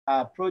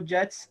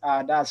projects,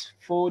 that's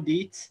Fold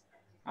It.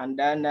 And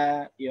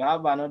then you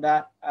have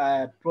another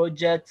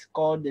project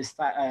called the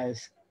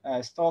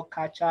Store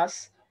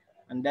Catchers,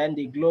 and then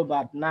the Globe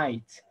at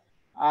Night.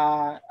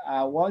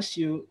 Once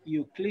you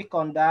click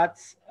on that,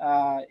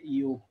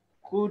 you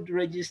could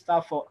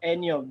register for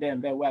any of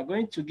them, but we are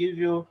going to give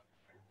you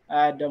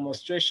a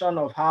demonstration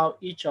of how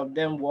each of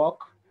them work.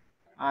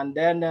 And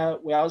then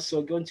we're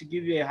also going to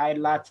give you a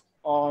highlight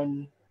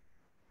on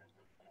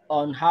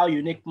how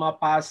unique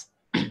mappers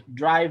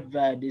drive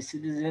the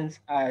citizens'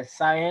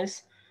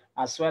 science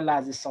as well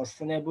as the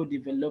sustainable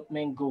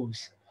development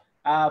goals.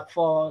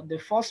 For the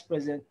first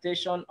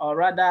presentation, or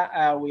rather,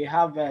 we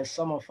have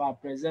some of our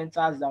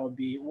presenters that will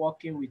be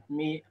working with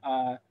me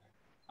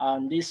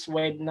on this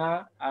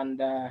webinar,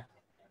 and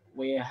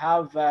we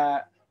have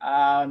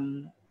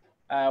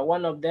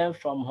one of them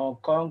from Hong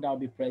Kong that will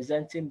be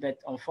presenting, but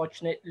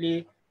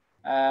unfortunately,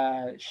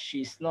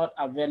 she's not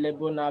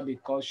available now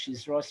because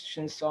she's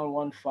rushing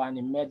someone for an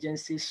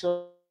emergency.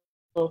 So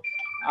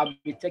I'll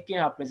be taking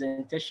her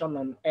presentation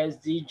on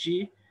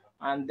SDG,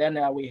 and then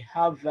we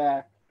have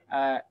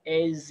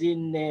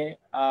Ezine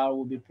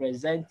will be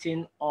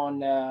presenting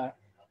on.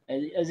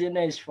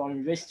 Ezine is from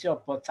University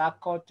of Port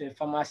Harcourt, a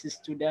pharmacy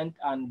student,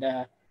 and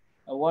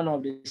one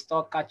of the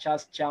store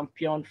catchers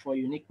champion for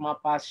Unique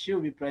Mappers. She'll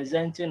be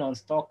presenting on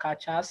store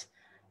catchers,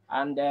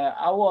 and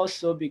I will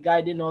also be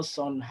guiding us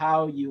on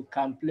how you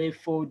can play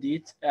Fold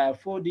It.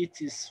 Fold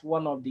It is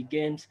one of the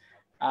games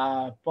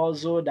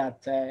puzzle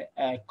that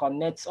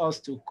connects us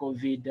to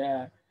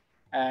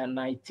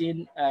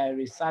COVID-19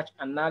 research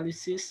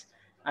analysis.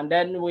 And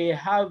then we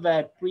have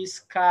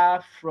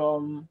Priska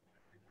from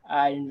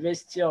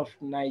University of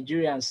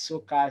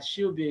Nigeria-Nsukka.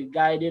 She'll be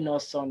guiding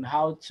us on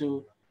how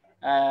to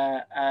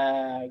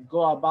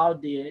go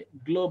about the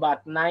Globe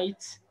at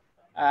Night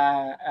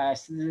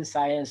citizen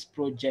science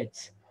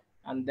project.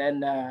 And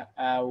then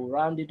we'll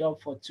round it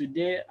up for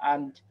today.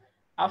 And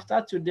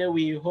after today,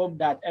 we hope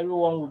that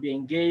everyone will be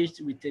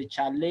engaged with a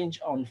challenge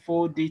on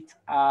Fold It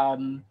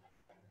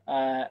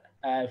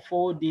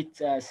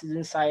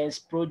citizen science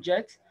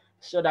project,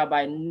 so that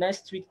by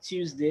next week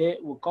Tuesday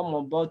we'll come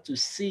on board to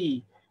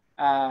see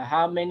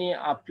how many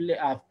have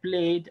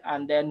played,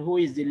 and then who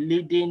is the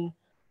leading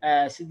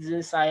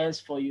citizen science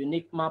for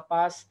unique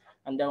mappers,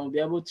 and then we'll be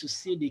able to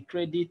see the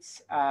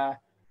credits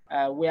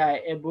we are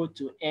able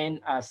to earn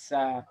as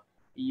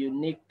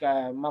unique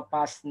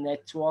mappers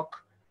network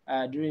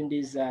during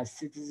this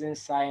citizen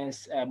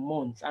science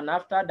month. And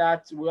after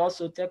that, we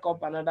also take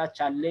up another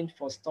challenge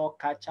for store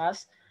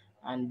catchers,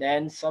 and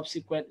then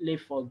subsequently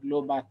for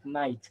Globe at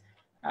Night.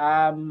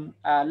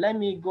 Let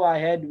me go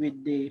ahead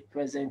with the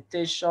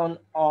presentation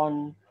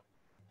on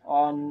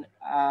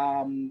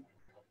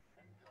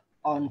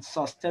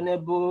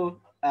sustainable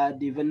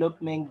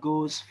development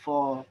goals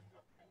for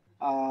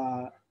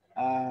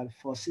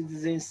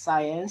citizen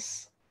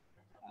science.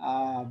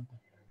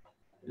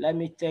 Let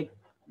me take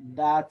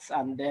that,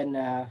 and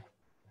then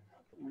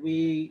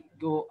we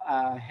go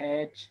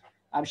ahead.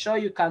 I'm sure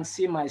you can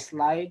see my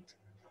slide.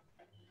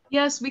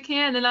 Yes, we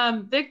can.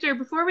 And Victor,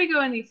 before we go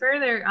any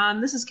further,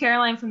 this is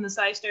Caroline from the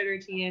SciStarter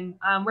team.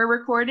 We're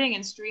recording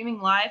and streaming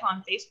live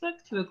on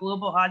Facebook to a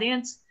global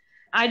audience.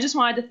 I just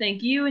wanted to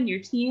thank you and your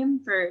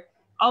team for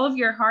all of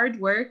your hard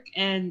work,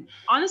 and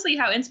honestly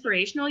how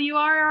inspirational you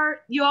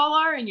all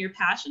are, and your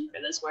passion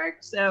for this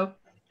work. So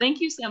thank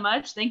you so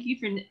much. Thank you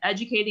for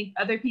educating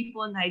other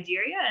people in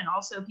Nigeria and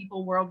also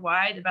people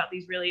worldwide about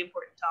these really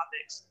important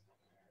topics.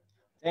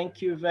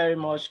 Thank you very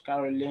much,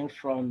 Caroline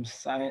from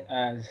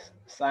SciStarter.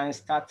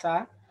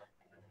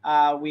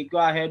 We go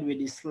ahead with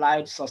the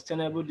slide,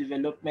 Sustainable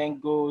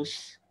Development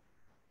Goals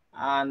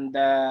and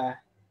the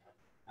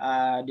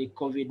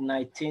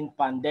COVID-19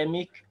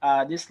 pandemic.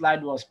 This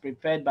slide was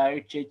prepared by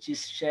Uchechi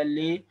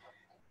Shelley,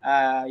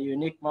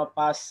 Unique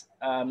Mappers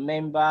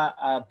member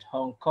at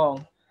Hong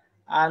Kong.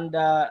 And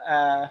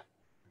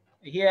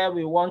here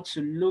we want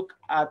to look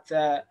at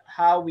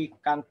how we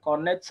can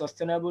connect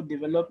Sustainable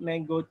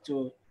Development Goals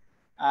to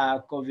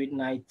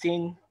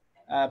COVID-19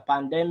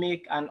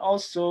 pandemic, and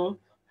also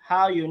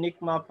how Unique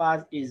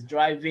Mappers is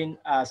driving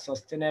a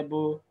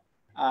sustainable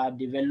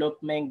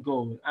development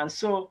goal. And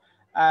so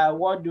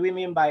what do we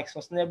mean by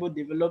sustainable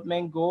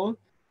development goal?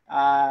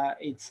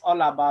 It's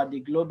all about the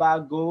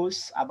global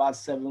goals, about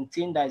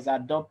 17, that is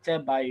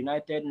adopted by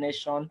United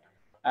Nations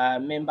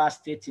member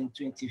states in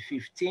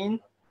 2015.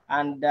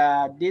 And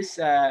these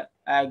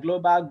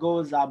global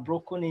goals are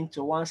broken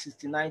into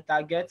 169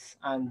 targets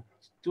and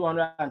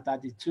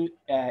 232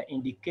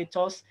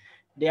 indicators.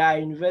 They are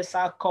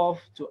universal call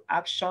to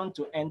action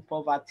to end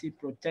poverty,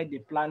 protect the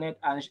planet,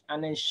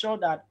 and ensure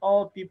that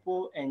all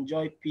people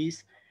enjoy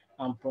peace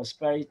and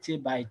prosperity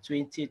by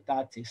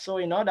 2030. So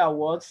in other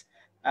words,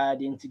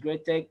 the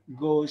integrated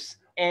goals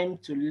aim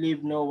to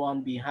leave no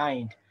one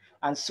behind.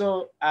 And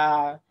so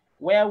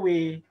where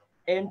we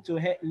aim to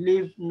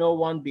leave no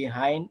one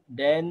behind,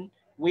 then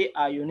we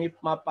are Unique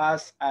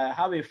Mappers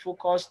have a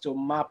focus to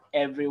map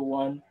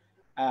everyone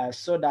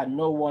so that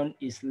no one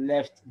is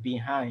left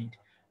behind.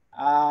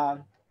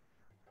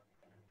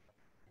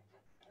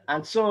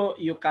 And so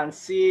you can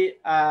see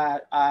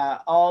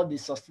all the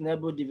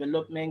sustainable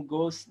development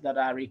goals that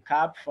are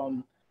recapped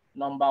from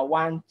number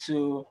 1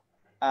 to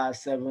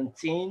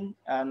 17.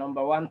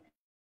 Number 1,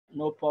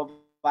 no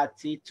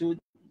poverty; 2,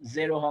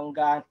 zero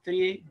hunger;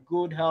 3,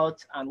 good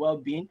health and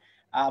well-being;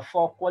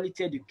 4,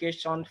 quality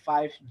education;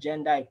 5,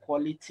 gender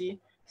equality;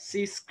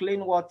 6,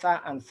 clean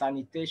water and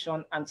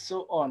sanitation, and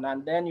so on.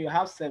 And then you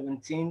have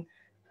 17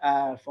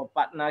 for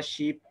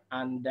partnership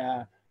and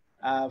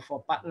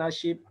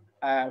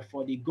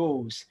for the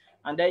goals.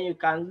 And then you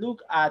can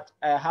look at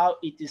how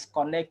it is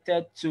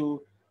connected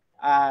to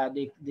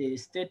the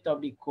state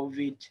of the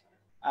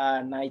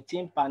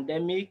COVID-19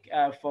 pandemic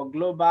for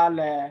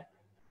global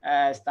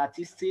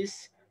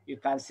statistics. You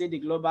can see the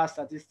global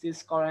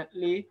statistics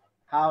currently,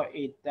 how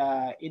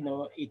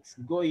it's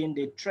going,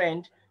 the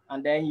trend,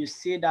 and then you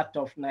see that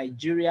of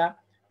Nigeria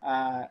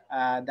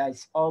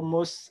that's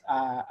almost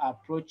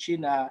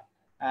approaching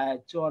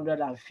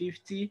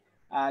 250.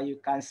 You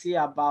can see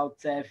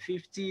about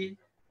 50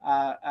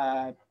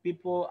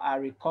 people are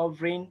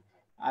recovering,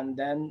 and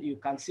then you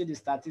can see the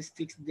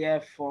statistics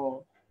there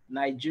for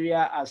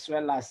Nigeria as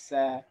well as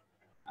the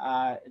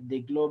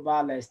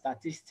global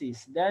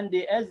statistics. Then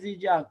the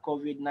SDG and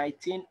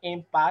COVID-19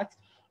 impact,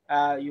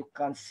 you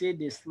can see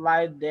the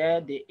slide there,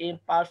 the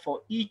impact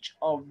for each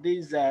of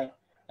these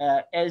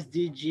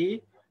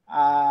SDG.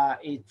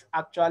 It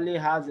actually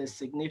has a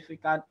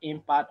significant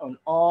impact on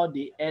all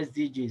the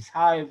SDGs.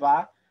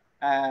 However,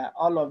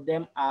 all of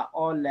them are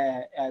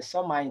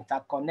some are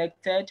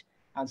interconnected,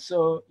 and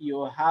so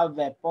you have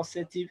a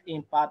positive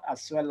impact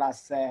as well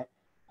as a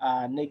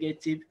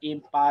negative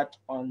impact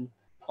on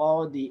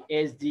all the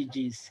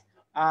SDGs.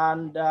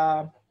 And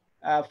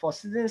for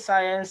citizen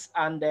science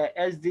and the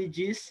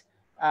SDGs,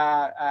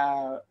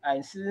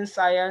 in citizen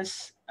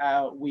science,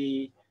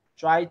 we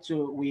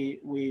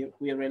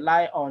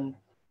rely on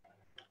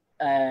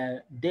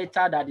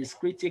data that is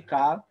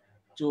critical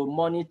to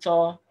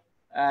monitor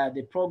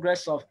the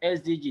progress of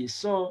SDGs.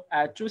 So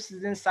through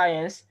citizen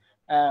science,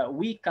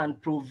 we can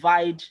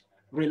provide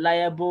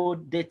reliable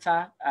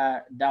data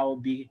that will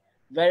be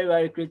very,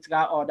 very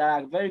critical, or that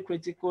are very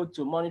critical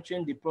to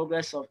monitoring the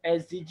progress of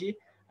SDG.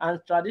 And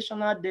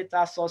traditional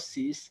data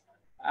sources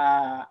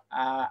are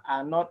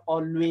not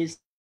always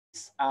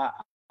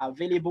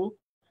available.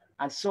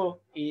 And so,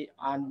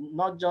 and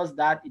not just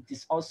that, it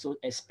is also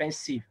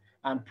expensive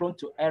and prone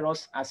to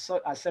errors. As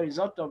a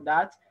result of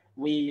that,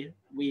 we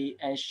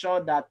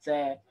ensure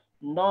that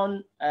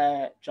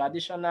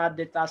non-traditional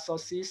data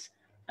sources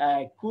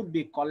could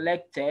be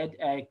collected,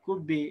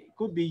 could be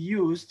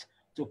used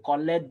to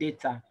collect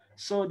data.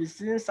 So the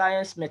citizen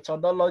science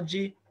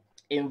methodology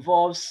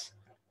involves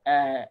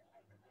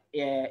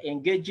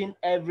engaging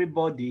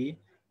everybody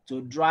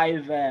to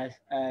drive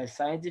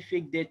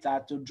scientific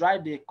data, to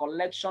drive the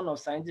collection of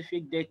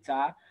scientific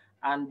data,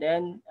 and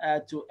then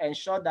to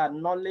ensure that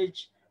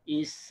knowledge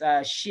is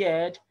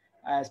shared,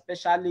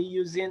 especially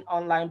using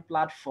online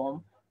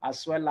platform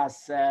as well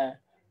as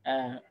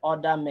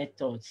other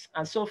methods.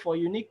 And so for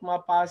Unique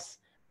Mappers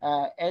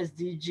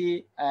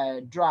SDG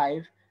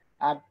drive,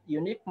 at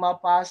Unique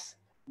Mappers,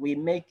 we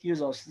make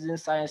use of citizen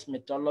science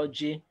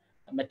methodology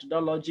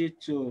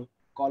to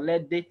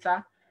collect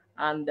data,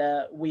 and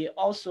we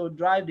also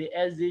drive the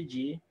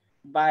SDG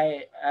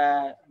by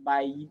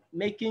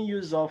making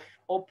use of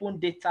open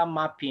data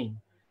mapping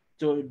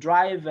to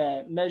drive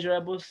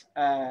measurable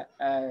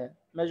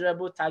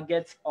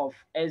targets of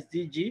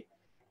SDG.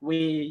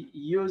 We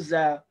use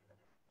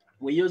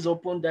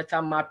open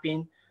data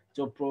mapping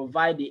to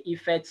provide the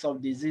effects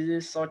of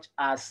diseases such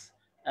as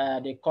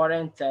the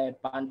current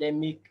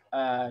pandemic,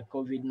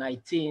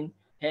 COVID-19,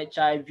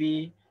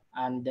 HIV,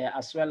 and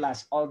as well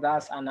as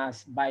others. And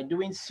by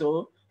doing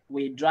so,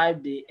 we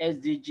drive the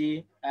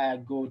SDG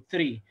goal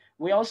 3.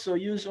 We also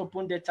use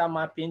open data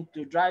mapping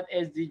to drive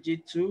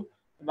SDG 2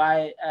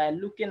 by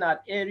looking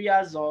at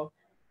areas or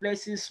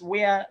places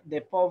where the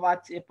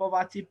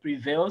poverty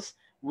prevails.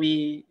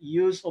 We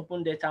use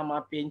open data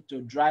mapping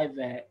to drive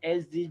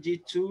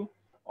SDG2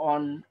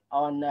 on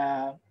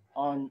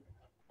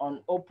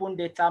open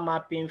data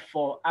mapping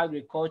for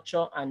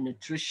agriculture and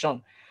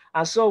nutrition.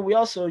 And so we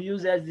also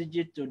use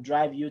SDG to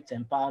drive youth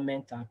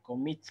empowerment and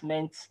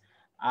commitments,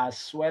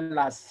 as well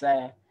as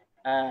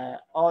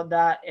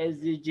other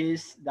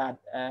SDGs that,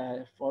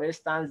 for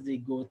instance, the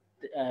goal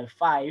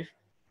 5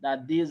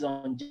 that deals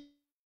on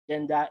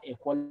gender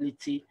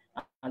equality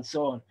and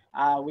so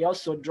on. We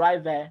also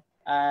drive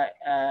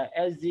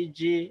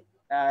SDG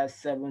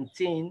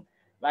 17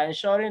 by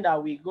ensuring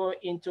that we go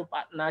into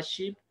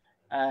partnership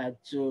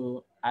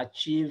to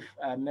achieve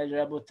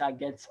measurable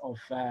targets of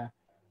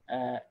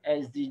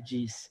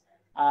SDGs.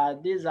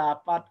 These are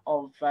part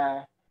of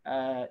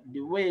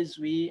the ways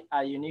we,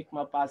 at Unique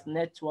Mappers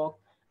Network,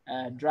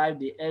 drive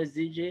the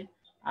SDG,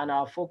 and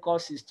our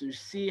focus is to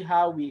see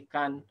how we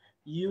can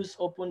use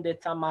open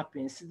data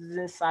mapping,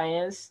 citizen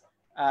science,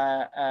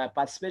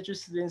 participatory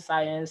citizen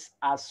science,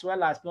 as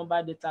well as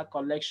mobile data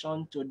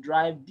collection to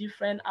drive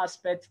different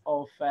aspects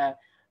of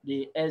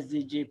the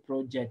SDG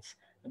projects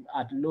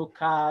at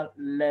local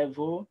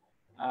level,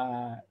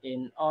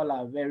 in all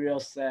our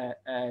various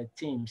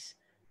teams.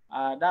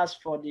 That's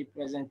for the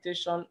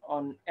presentation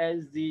on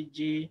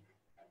SDG,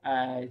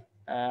 and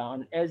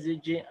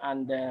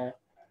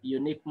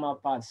unique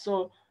mappers.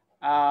 So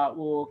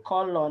we'll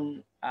call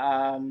on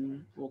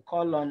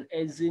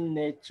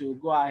Ezine to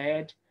go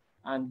ahead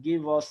and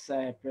give us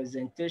a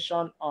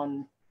presentation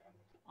on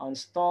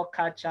store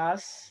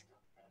catchers,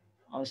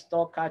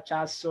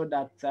 so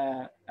that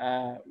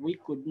we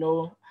could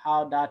know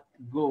how that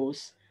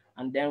goes,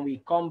 and then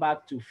we come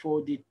back to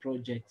folded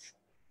projects.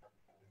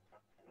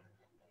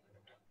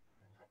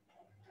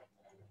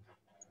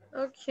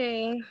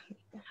 Okay,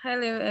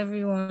 hello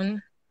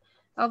everyone.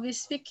 I'll be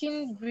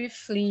speaking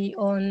briefly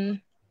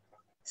on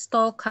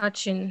stall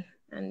catching,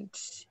 and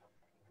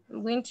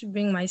I'm going to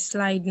bring my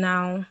slide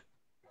now.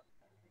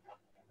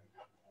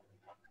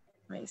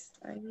 My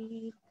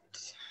slide.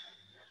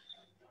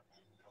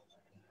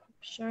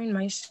 Sharing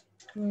my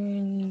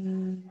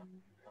screen.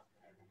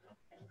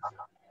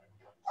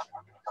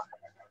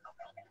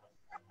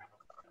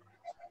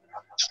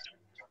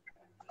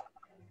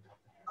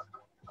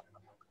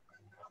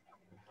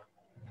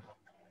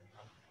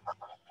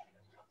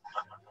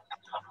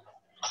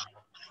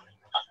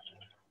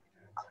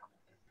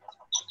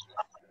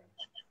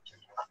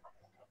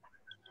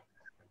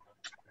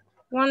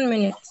 One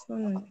minute.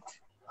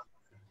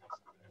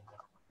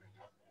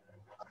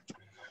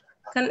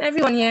 Can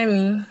everyone hear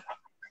me?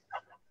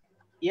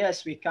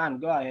 Yes, we can.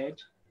 Go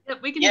ahead.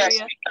 Yep, we can hear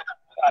you. We can.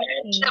 Go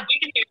ahead. Okay. Yep, we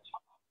can hear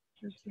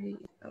you. Okay,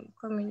 I'm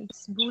coming.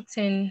 It's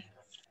booting.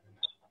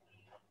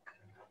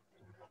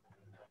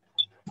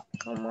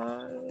 Come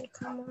on.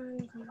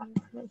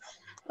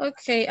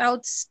 Okay,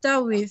 I'll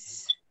start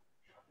with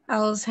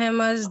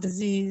Alzheimer's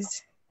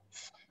disease.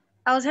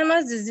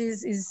 Alzheimer's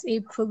disease is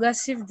a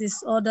progressive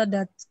disorder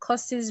that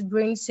causes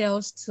brain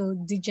cells to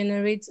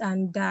degenerate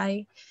and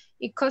die.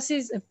 It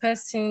causes a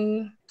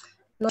person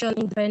not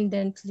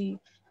independently.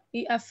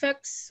 It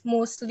affects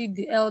mostly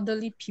the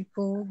elderly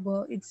people,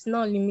 but it's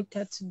not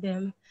limited to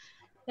them.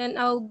 And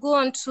I'll go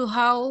on to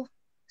how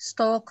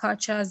stall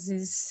catchers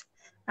is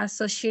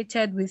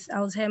associated with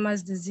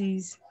Alzheimer's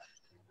disease.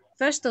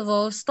 First of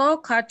all, stall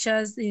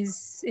catchers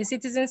is a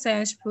citizen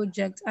science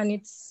project, and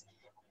it's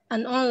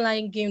an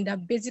online game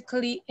that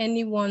basically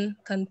anyone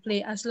can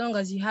play as long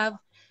as you have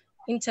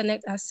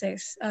internet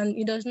access, and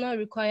it does not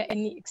require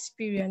any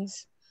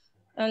experience.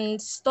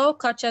 And stall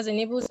catchers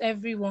enables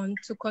everyone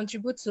to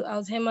contribute to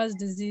Alzheimer's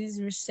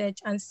disease research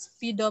and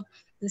speed up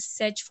the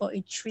search for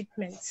a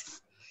treatment.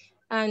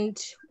 And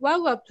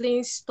while we're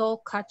playing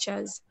stall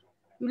catchers,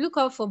 we look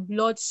out for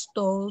blood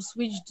stalls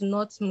which do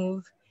not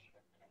move,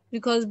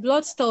 because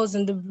blood stalls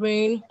in the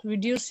brain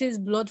reduces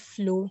blood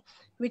flow,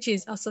 which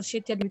is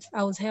associated with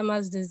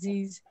Alzheimer's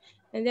disease.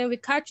 And then we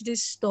catch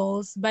these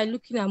stalls by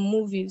looking at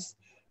movies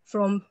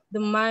from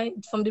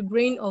the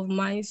brain of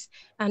mice,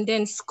 and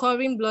then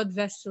scoring blood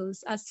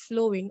vessels as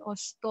flowing or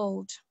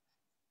stalled.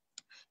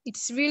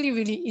 It's really,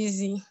 really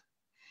easy.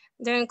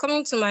 Then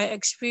coming to my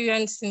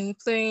experience in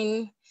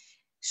playing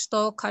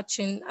stall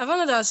catching, I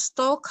found that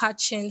stall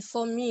catching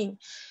for me,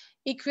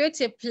 it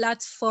creates a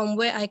platform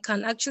where I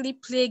can actually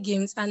play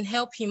games and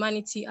help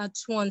humanity at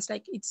once.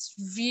 Like, it's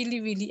really,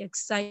 really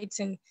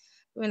exciting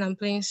when I'm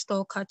playing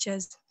stall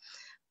catchers.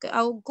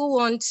 I'll go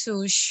on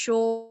to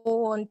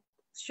show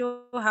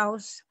how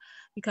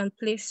you can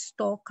play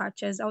stall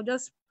catchers. I'll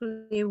just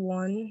play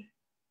one.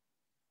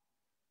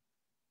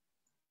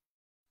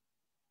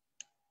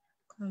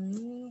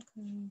 Come.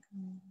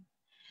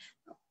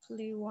 I'll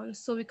play one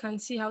so we can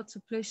see how to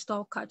play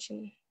stall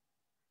catching.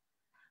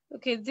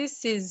 Okay,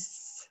 this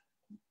is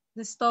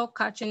the stall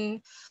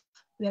catching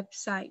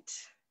website,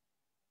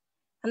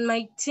 and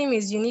my team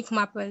is Unique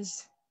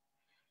Mappers.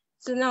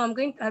 So now I'm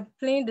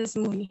playing this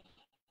movie.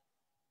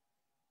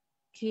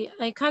 Okay,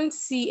 I can't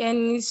see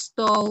any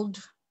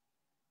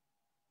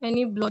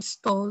blood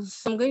stalls.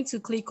 So I'm going to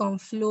click on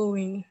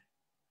flowing.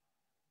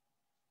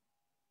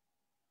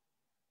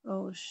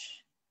 Oh,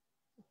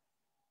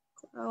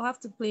 I'll have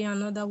to play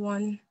another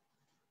one.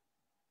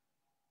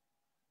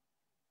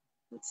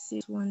 Let's see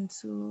this one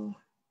too.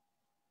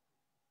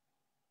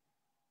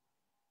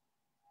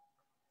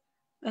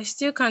 I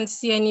still can't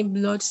see any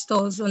blood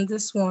stalls on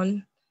this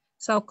one,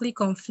 so I'll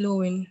click on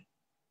flowing.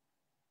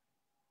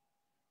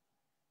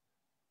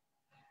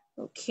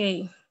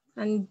 Okay,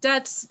 and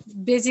that's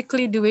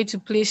basically the way to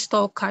play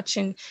stall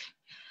catching.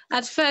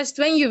 At first,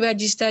 when you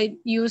register,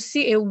 you'll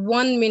see a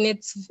 1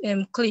 minute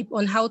clip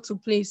on how to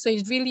play, so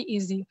it's really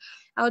easy.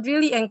 I would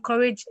really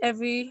encourage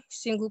every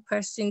single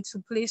person to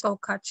play stall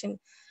catching,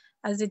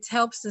 as it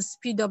helps to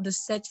speed up the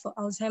search for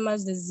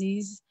Alzheimer's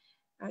disease.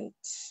 And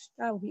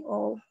that will be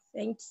all.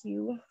 Thank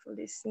you for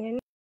listening.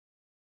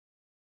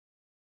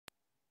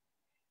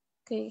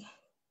 Okay,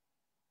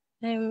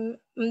 I'm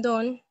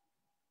done.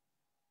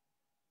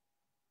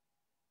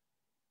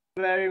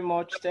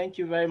 Thank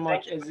you very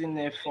much,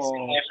 Ezine,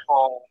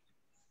 for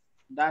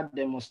that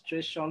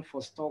demonstration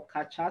for stall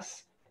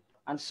catchers.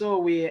 And so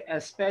we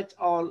expect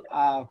all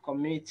our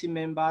community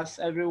members,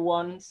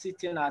 everyone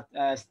sitting at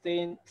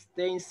staying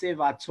safe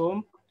at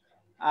home.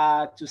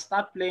 to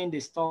start playing the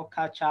Star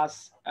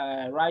Catchers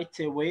right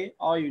away,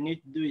 all you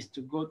need to do is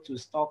to go to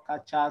Star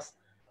Catchers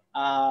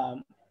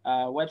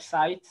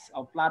website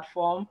or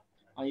platform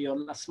on your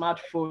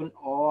smartphone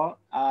or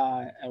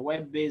a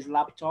web-based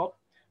laptop,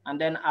 and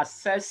then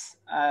access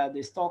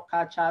the Star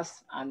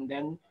Catchers, and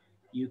then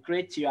you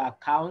create your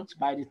account.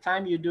 By the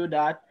time you do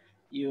that,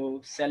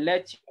 you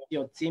select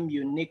your team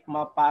unique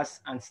mappers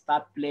and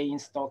start playing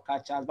Star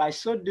Catchers. By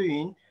so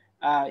doing,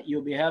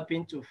 you'll be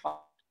helping to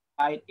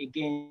fight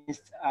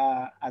against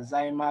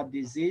Alzheimer's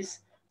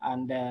disease,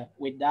 and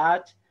with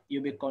that,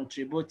 you'll be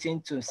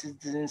contributing to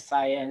citizen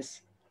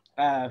science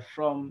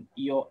from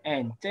your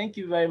end. Thank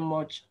you very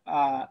much,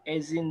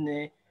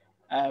 Ezine,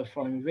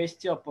 from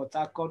University of Port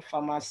Harcourt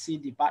Pharmacy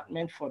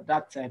Department for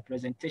that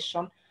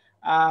presentation.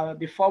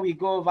 Before we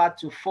go over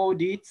to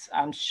fold it,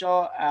 I'm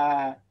sure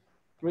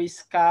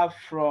Priska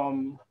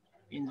from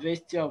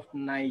University of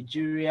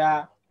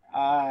Nigeria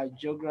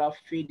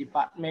Geography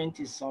Department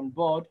is on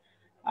board.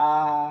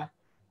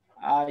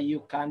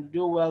 You can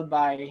do well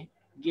by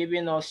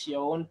giving us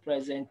your own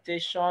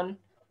presentation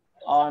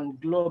on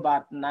Globe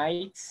at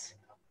Night.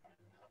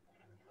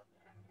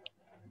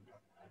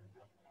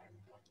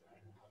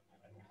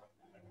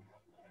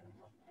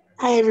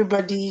 Hi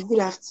everybody, good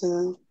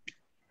afternoon.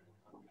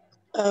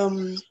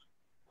 I'm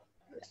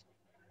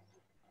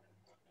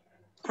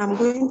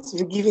going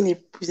to be giving a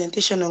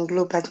presentation on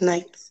Globe at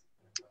Night.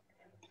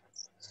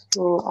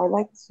 So I'd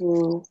like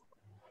to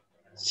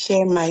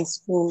share my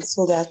screen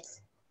so that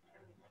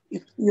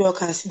you all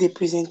can see the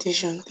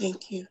presentation.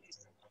 Thank you.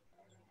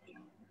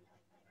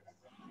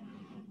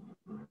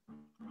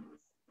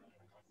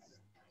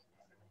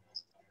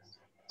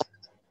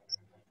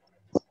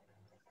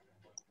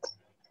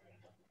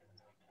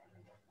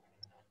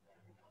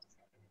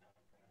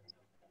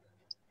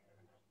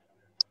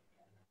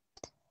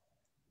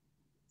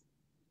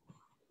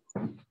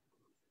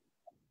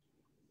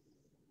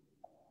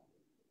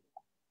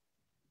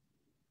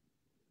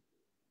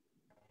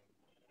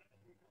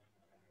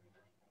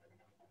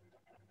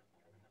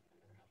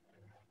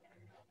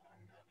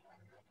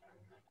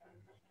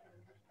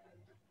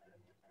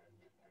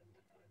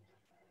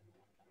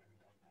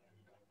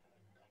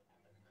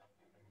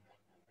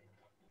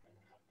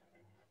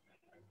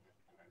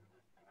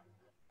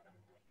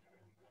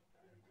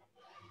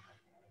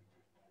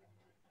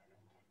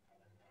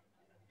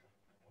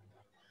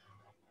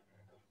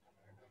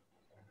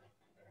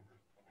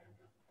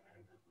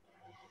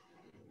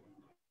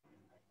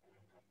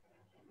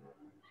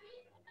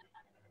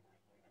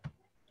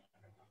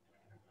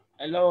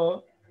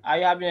 Hello, are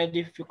you having a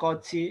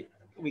difficulty?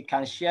 We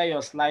can share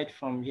your slide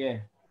from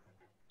here.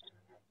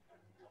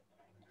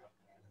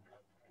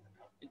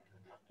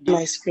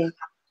 My screen.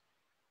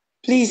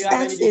 Please Do you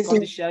have any ask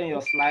difficulty Ezine. sharing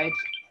your slide?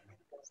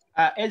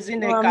 Ezine,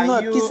 No, I'm can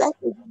not. you? Please ask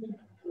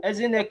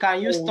Ezine,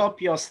 can you stop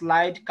your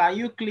slide? Can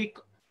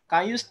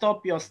you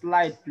stop your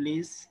slide,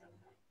 please?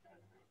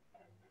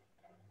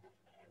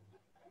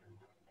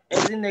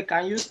 Ezine,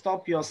 can you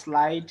stop your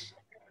slide?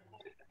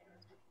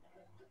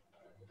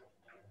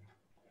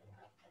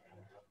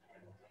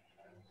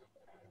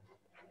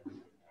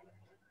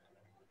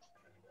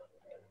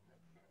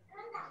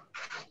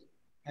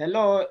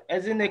 Hello,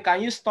 Ezine,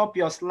 can you stop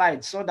your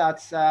slide so that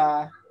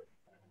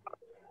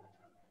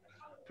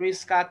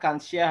Priska can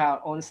share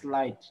her own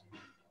slide?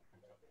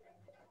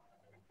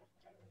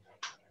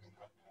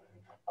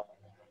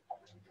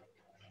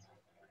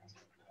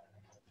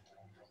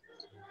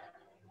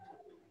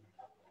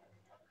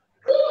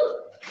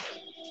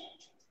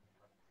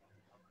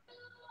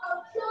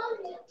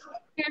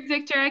 Here,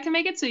 Victor, I can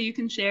make it so you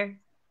can share.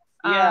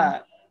 Yeah.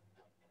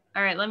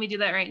 All right, let me do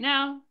that right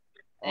now.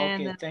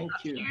 And Okay, thank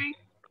you. Sharing.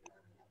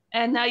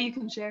 And now you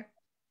can share.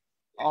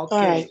 Okay.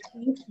 All right.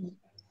 Thank you.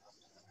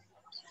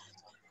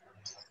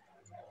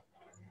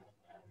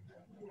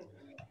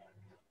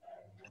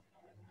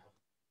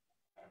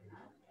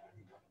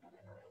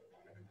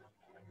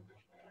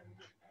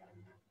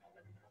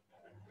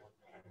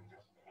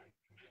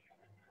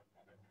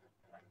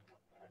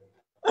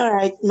 All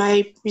right,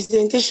 my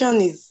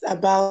presentation is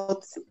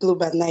about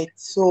Globe at Night.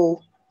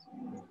 So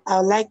I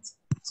would like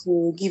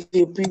to give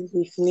a brief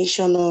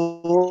definition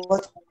on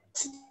what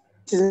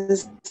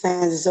citizen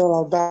science is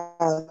all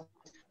about.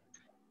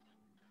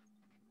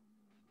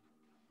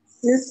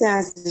 Citizen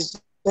science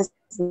is just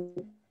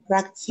a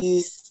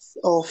practice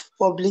of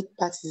public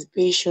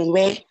participation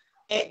where,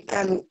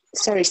 citizen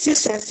science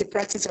is the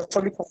practice of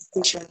public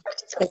participation.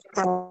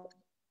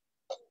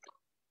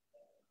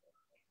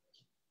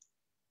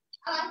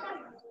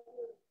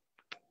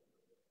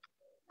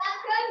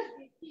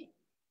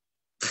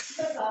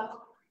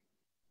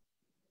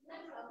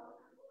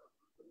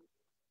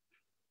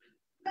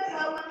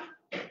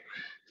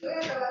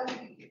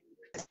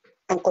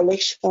 And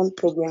collection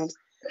programs.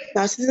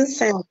 Now, citizen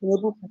science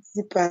enable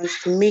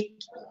participants to make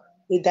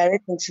a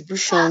direct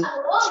contribution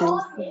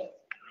to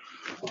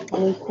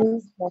and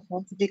increase their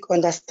scientific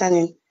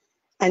understanding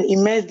and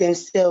immerse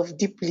themselves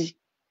deeply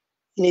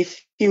in a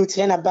field to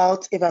learn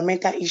about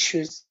environmental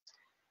issues.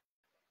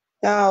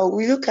 Now,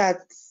 we look at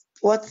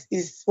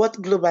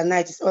what Globe at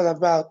Night is all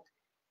about.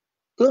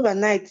 Globe at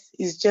Night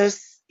is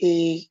just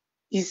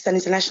is an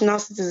international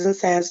citizen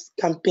science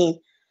campaign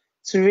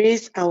to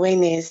raise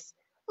awareness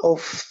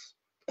of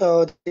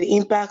the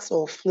impacts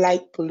of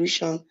light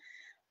pollution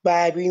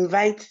by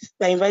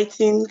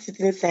inviting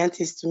citizen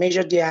scientists to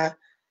measure their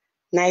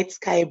night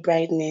sky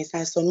brightness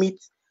and submit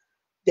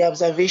their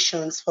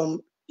observations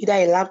from either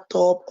a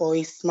laptop or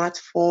a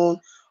smartphone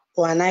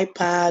or an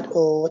iPad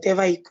or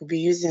whatever you could be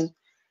using.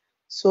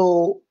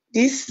 So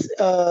this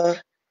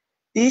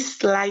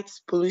light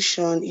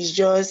pollution is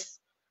just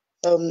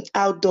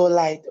outdoor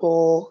light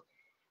or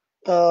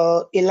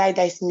a light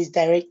that is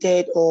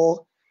misdirected,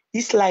 or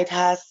this light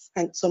has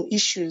some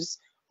issues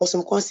or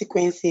some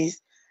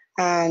consequences.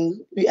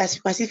 And as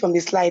you can see from the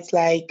slides,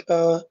 like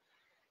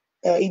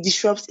it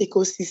disrupts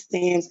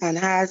ecosystems and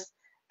has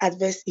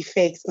adverse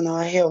effects on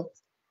our health.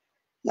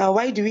 Now,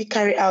 why do we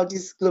carry out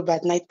this Globe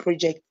at Night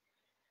project?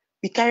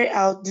 We carry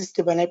out this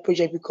Globe at Night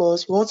project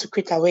because we want to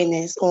create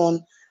awareness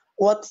on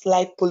what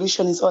light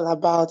pollution is all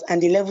about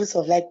and the levels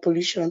of light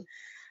pollution,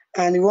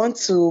 and we want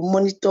to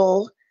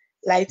monitor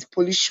light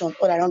pollution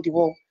all around the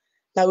world.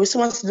 Now, we also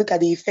want to look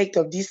at the effect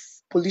of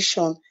this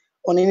pollution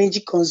on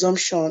energy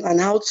consumption and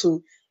how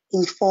to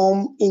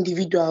inform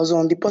individuals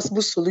on the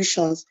possible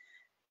solutions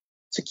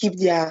to keep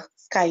their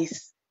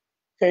skies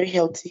very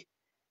healthy.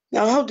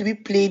 Now, how do we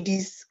play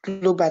this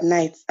Globe at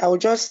Night? I will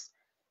just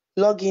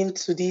log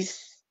into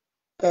this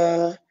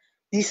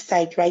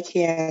site right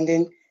here and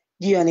then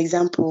give you an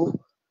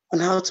example on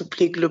how to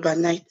play Globe at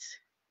Night.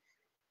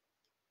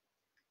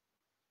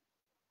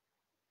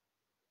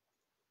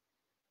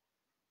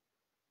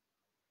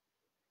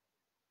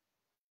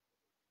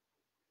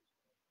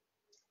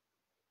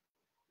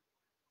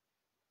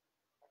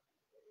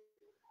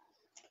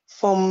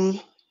 From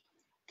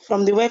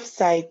the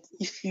website,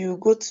 if you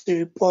go to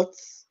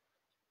reports,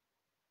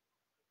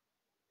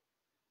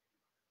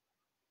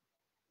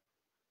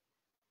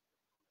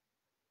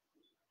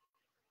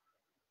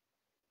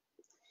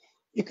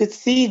 you could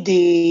see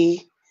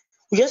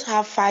we just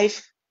have five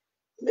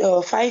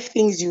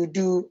things you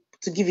do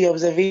to give your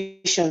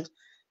observation.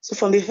 So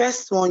from the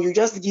first one, you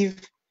just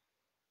give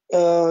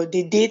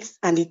the date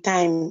and the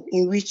time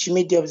in which you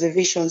made the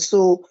observation.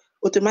 So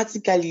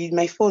automatically,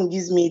 my phone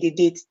gives me the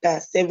date,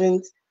 that's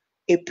 7th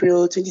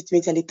April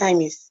 2020, and the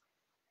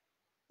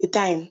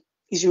time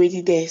is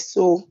already there.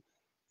 So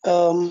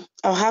I'll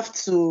have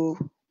to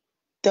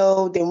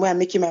tell them where I'm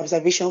making my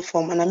observation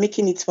from, and I'm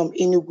making it from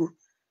Enugu.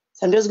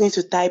 So I'm just going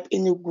to type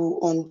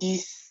Enugu on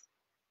this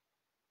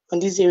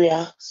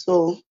area.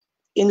 So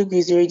Enugu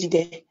is already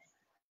there.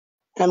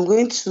 I'm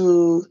going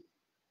to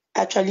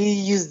actually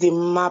use the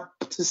map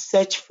to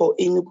search for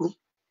Enugu.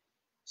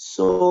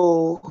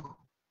 So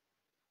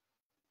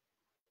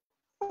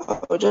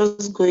I'll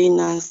just go in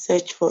and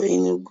search for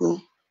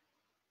Enugu.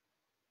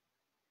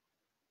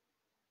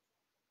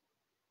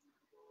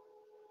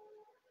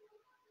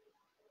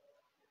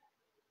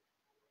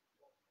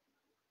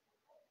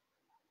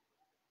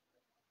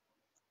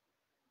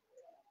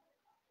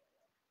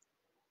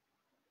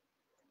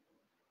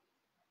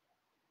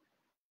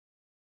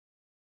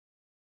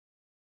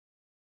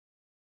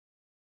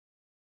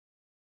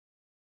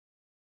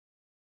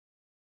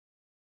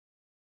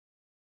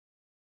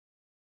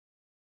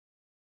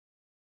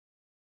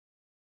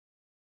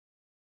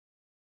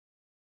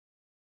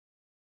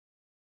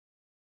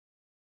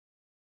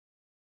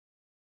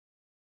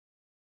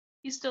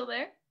 You still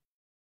there?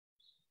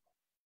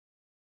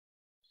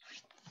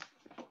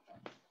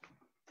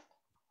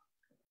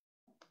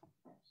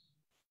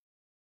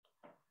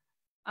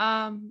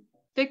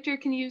 Victor,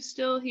 can you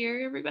still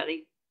hear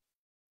everybody?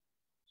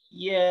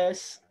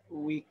 Yes,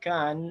 we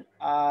can.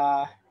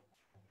 I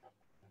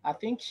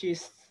think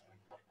she's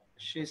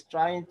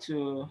trying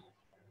to.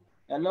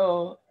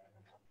 Hello.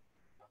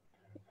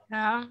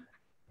 Yeah.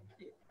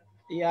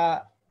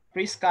 Yeah,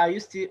 Priska, are you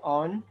still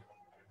on?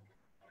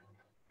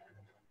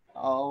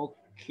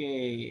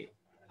 Okay.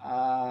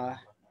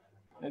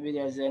 Maybe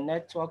there's a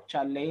network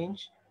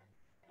challenge.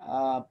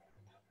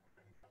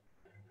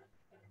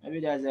 Maybe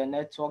there's a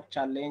network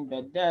challenge,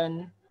 but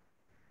then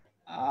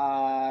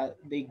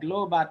the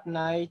Globe at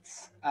Night,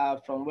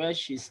 from where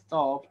she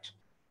stopped,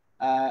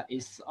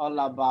 is all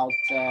about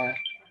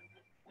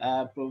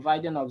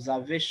providing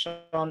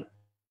observation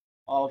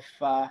of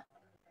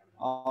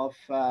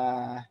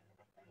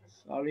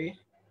sorry.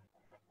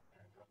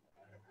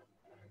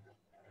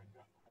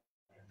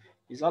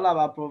 It's all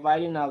about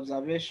providing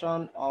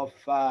observation of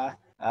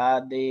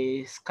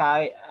the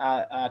sky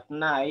at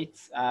night.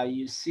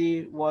 You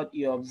see what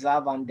you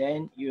observe, and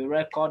then you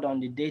record on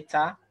the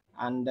data,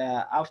 and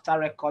after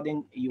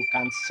recording you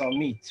can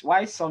submit.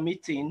 While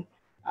submitting,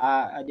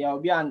 there will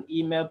be an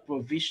email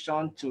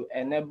provision to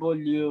enable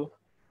you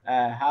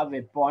have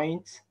a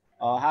point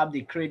or have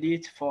the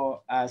credit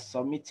for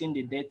submitting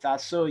the data.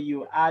 So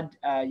you add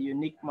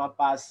unique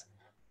mappers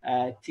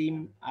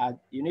team at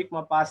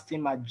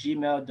gmail.com,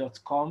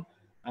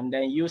 and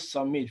then you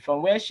submit.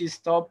 From where she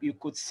stopped, you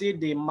could see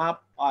the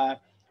map,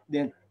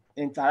 the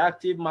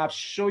interactive map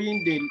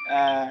showing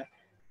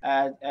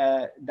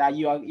that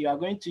you are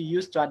going to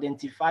use to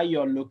identify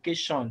your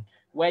location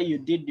where you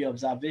did the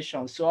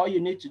observation. So all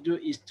you need to do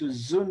is to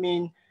zoom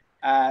in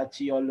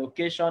to your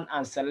location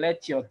and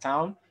select your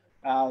town,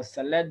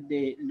 select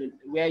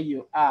where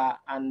you are,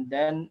 and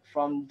then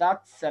from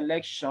that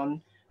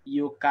selection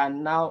you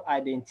can now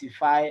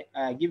identify,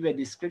 give a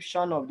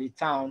description of the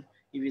town,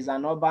 if it's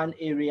an urban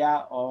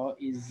area or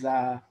is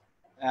a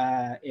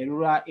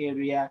rural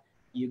area.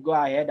 You go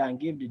ahead and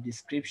give the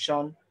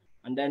description,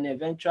 and then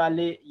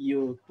eventually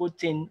you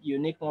put in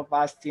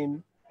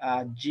uniquemappersteam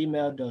at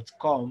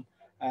gmail.com,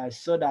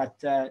 so that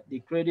the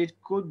credit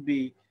could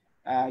be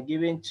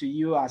given to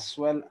you as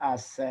well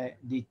as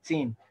the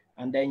team,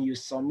 and then you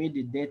submit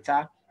the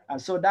data.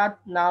 And so that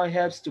now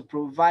helps to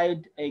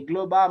provide a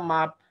global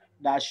map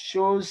that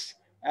shows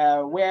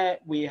where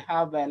we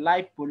have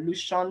light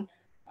pollution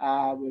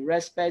with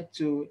respect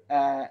to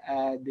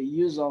the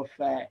use of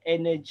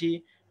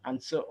energy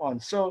and so on.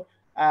 So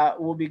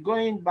we'll be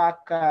going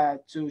back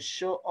to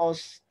show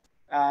us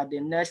the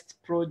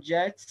next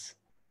project.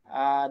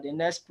 The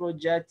next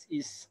project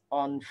is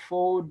on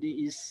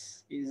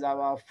is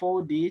our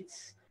Fold It,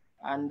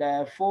 and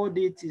Fold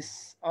It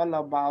is all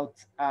about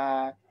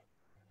a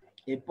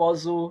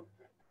puzzle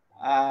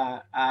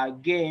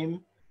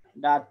game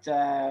that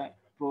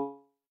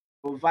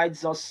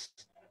provides us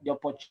the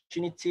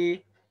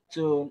opportunity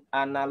to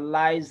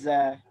analyze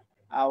the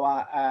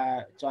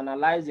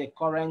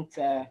current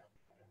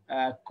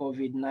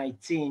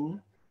COVID-19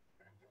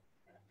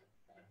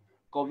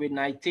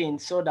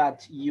 so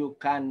that you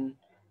can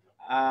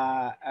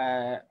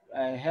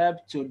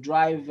help to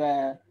drive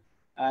the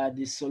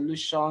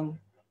solution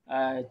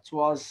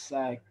towards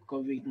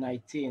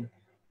COVID-19.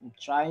 I'm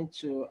trying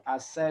to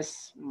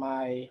assess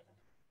my,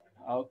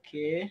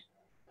 okay.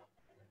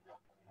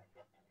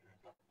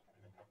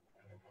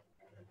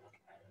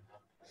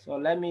 So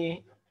let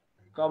me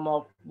come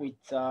up with,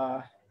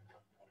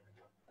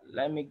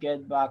 let me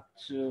get back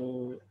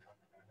to,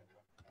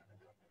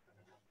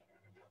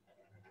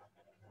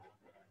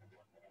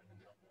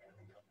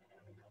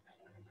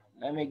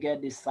 let me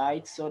get the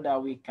site so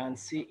that we can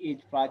see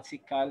it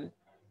practical.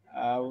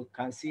 We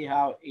can see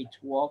how it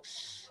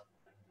works.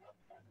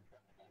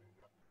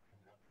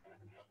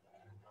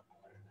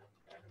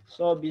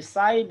 So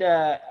beside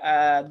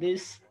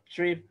these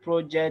 3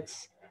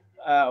 projects,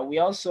 we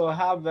also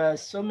have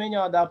so many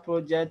other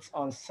projects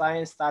on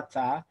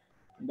SciStarter,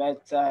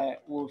 but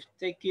we've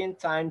taken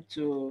time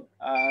to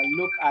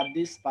look at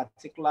this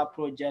particular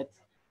project,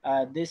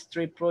 these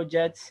 3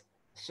 projects,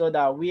 so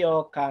that we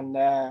all can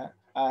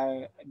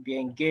be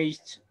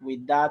engaged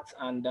with that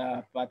and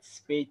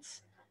participate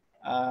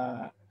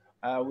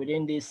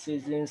within this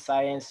season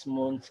science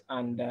month,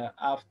 and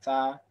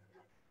after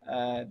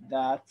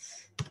that.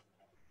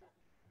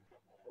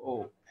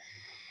 Oh,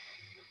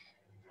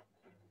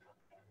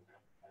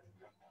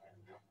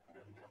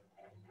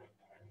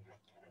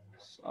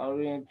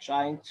 sorry, I'm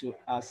trying to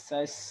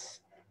access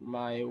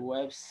my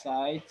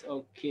website.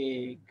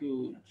 Okay,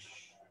 good.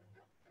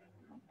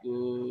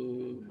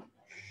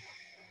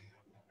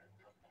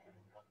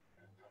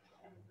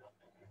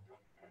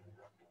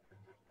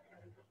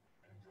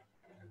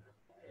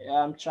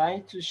 Yeah, I'm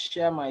trying to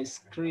share my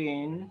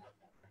screen.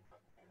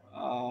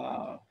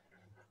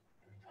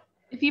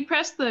 If you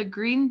press the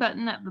green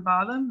button at the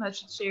bottom, that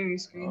should share your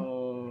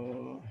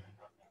screen.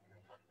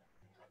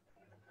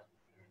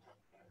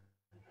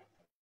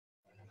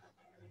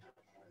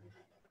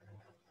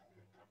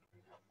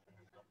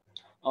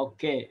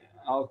 Okay,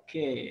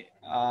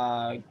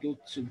 good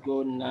to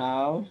go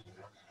now.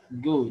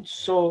 Good.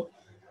 So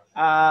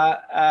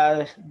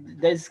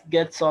this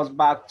gets us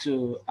back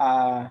to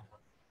our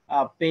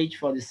page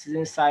for the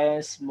season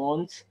science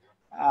month.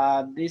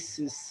 This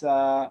is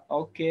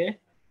okay.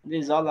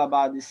 This is all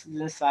about the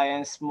season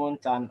science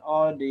month and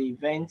all the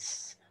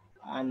events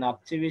and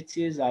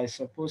activities I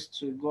supposed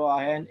to go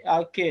ahead.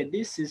 Okay,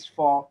 this is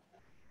for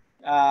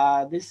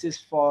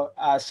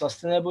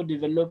sustainable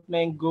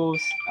development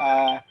goals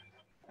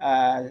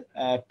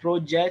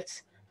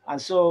projects, and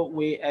so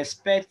we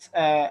expect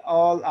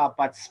all our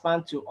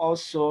participants to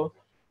also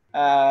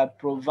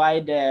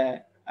provide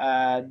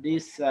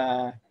this,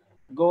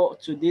 go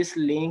to this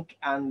link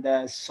and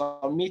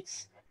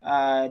submit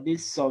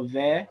this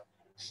survey,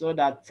 so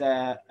that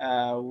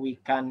we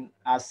can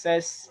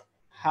assess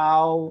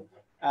how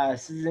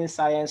citizen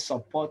science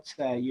supports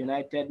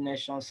United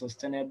Nations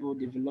Sustainable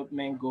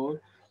Development Goal.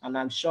 And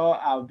I'm sure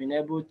I've been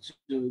able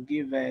to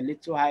give a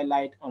little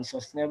highlight on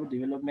Sustainable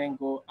Development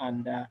Goal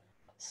and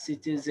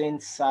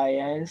citizen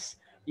science.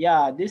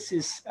 Yeah, this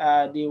is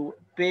the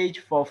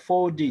page for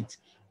Fold It.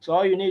 So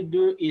all you need to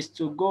do is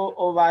to go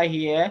over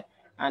here,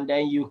 and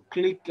then you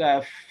click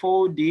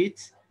Fold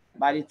It.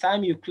 By the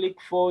time you click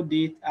Fold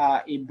It,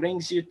 it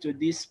brings you to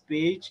this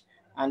page,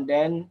 and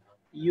then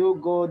you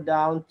go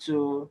down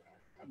to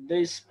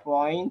this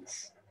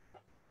point.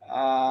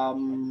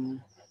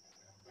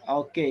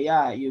 Okay,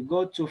 yeah, you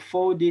go to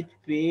Fold It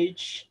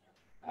page,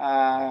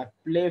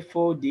 play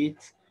Fold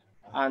It,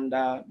 and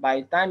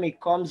by the time it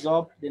comes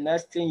up, the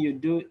next thing you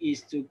do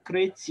is to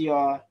create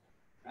your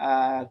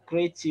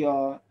create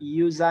your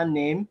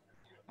username.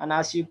 And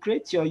as you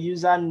create your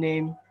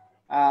username,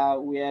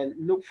 we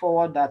look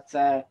forward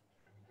that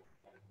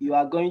you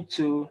are going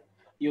to,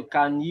 you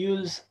can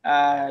use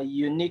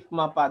unique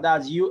mapper,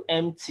 that's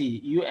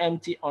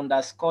UMT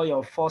underscore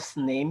your first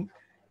name,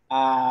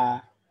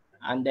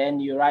 and then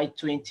you write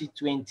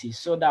 2020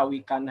 so that we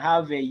can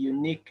have a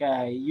unique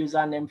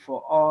username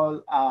for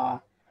all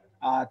our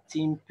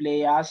team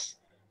players.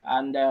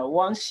 And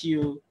once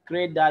you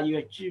create that,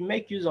 you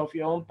make use of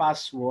your own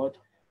password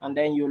and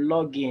then you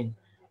log in.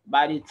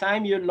 By the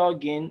time you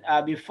log in,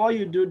 before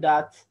you do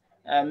that,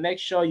 make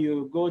sure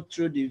you go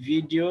through the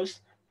videos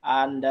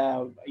and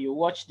you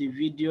watch the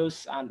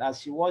videos, and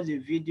as you watch the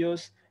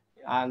videos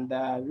and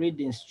read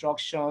the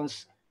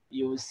instructions,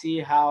 you will see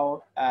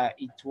how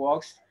it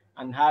works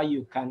and how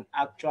you can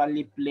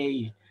actually play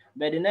it.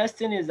 But the next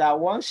thing is that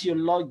once you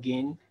log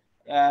in,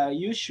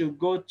 you should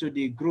go to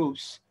the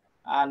groups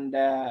and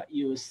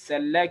you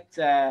select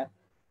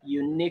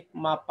Unique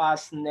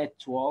Mappers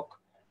Network.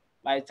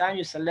 By the time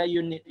you select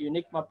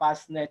Unique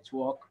Mappers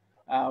Network,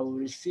 will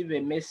receive a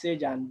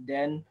message, and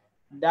then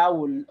that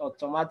will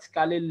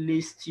automatically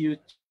list you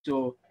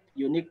to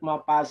Unique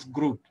Mappers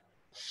group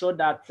so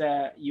that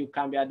you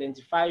can be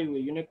identified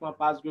with Unique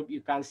Mappers group.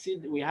 You can see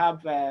we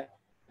have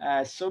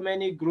so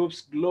many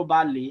groups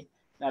globally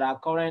that are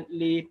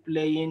currently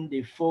playing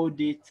the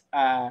Fold It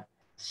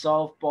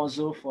Solve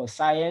puzzle for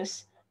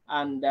science.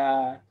 And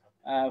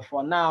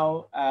for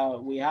now,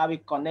 we have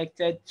it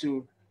connected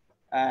to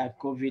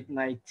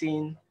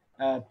COVID-19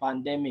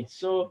 pandemic.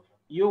 So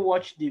you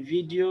watch the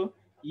video,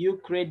 you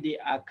create the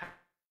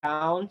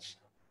account,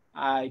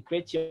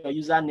 create your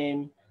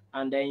username,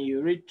 and then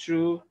you read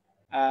through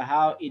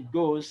how it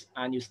goes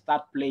and you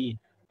start playing.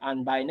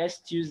 And by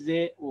next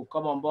Tuesday, we'll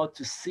come on board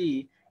to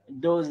see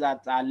those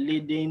that are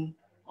leading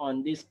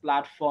on this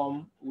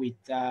platform with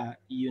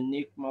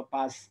Unique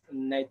Mappers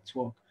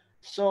Network.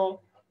 So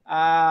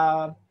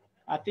I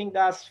think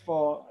that's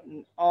for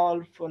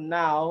all for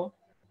now.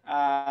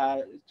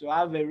 To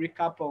have a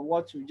recap of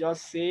what we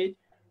just said,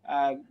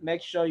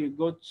 make sure you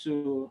go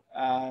to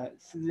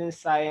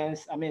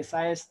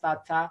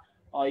SciStarter,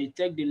 or you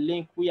take the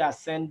link we are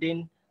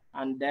sending,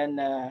 and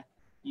then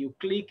you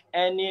click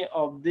any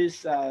of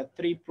these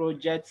 3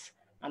 projects.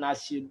 And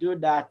as you do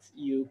that,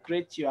 you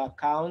create your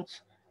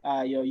account,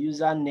 your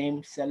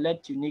username,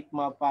 select Unique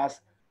Mappers,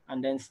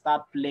 and then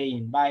start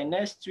playing. By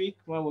next week,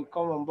 when we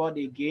come on board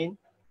again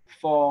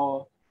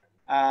for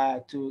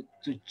to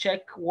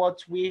check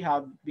what we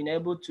have been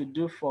able to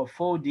do for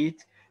Fold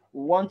It,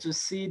 we want to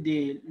see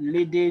the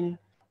leading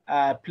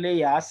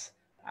players,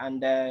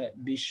 and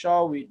be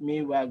sure with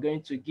me, we are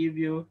going to give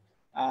you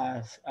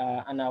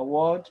an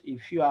award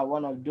if you are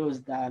one of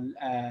those that,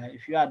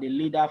 if you are the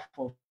leader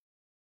for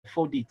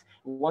Fold It.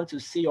 We want to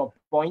see your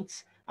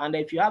points. And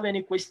if you have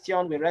any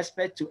question with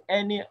respect to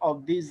any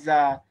of these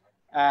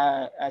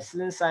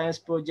citizen science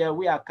project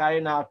we are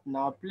carrying out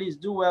now, please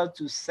do well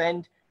to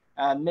send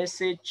a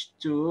message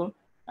to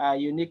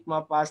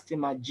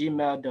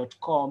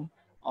uniquemappersteam@gmail.com,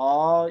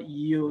 or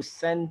you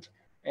send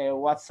a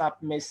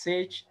WhatsApp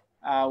message.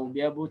 We'll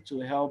be able to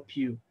help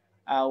you.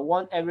 I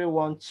want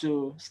everyone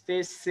to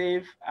stay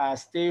safe,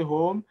 stay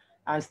home,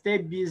 and stay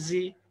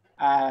busy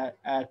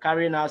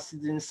carrying out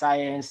citizen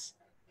science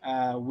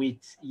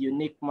with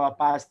Unique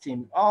Mappers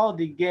team. All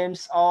the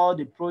games, all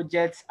the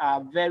projects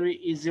are very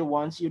easy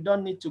ones. You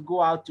don't need to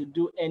go out to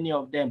do any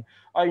of them.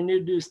 All you need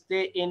to do is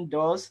stay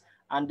indoors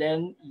and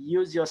then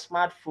use your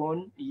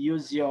smartphone,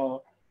 use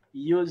your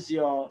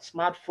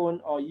smartphone,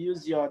 or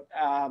use your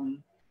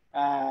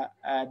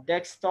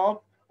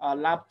desktop or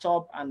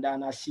laptop, and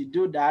then as you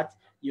do that,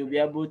 you'll be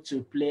able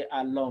to play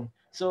along.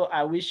 So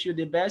I wish you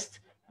the best,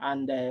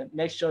 and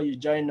make sure you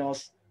join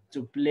us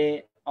to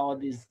play all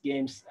these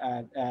games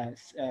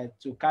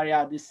to carry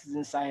out this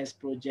citizen science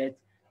project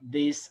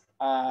this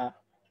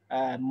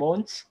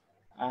month,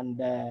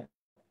 and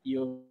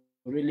you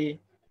really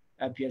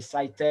be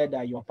excited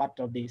that you're part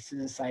of the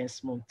citizen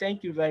science month.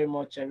 Thank you very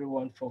much,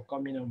 everyone, for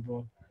coming on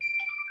board.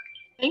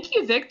 Thank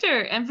you,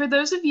 Victor. And for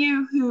those of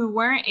you who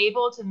weren't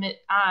able to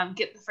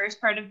get the first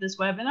part of this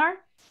webinar,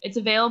 it's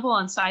available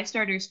on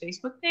SciStarter's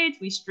Facebook page.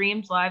 We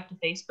streamed live to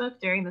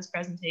Facebook during this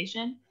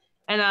presentation.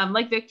 And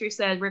like Victor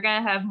said, we're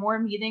going to have more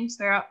meetings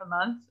throughout the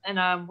month,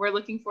 and we're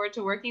looking forward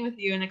to working with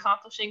you and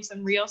accomplishing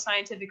some real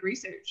scientific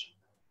research.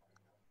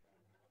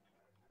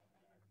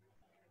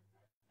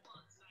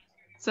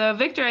 So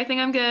Victor, I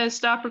think I'm going to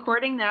stop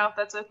recording now, if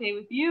that's okay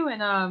with you,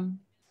 and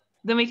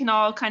then we can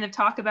all kind of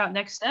talk about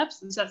next steps.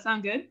 Does that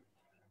sound good?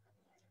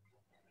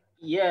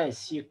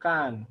 Yes, you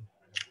can.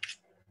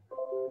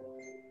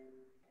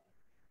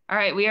 All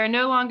right, we are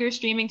no longer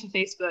streaming to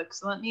Facebook,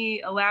 so let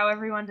me allow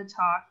everyone to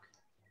talk.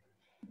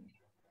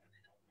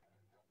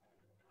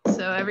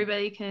 So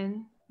everybody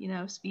can,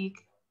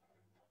 speak,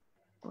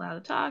 allow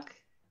to talk.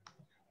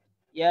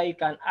 Yeah, you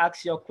can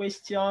ask your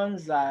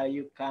questions,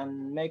 you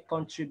can make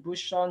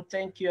contribution.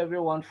 Thank you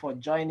everyone for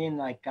joining.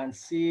 I can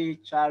see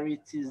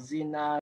Charity, Zina,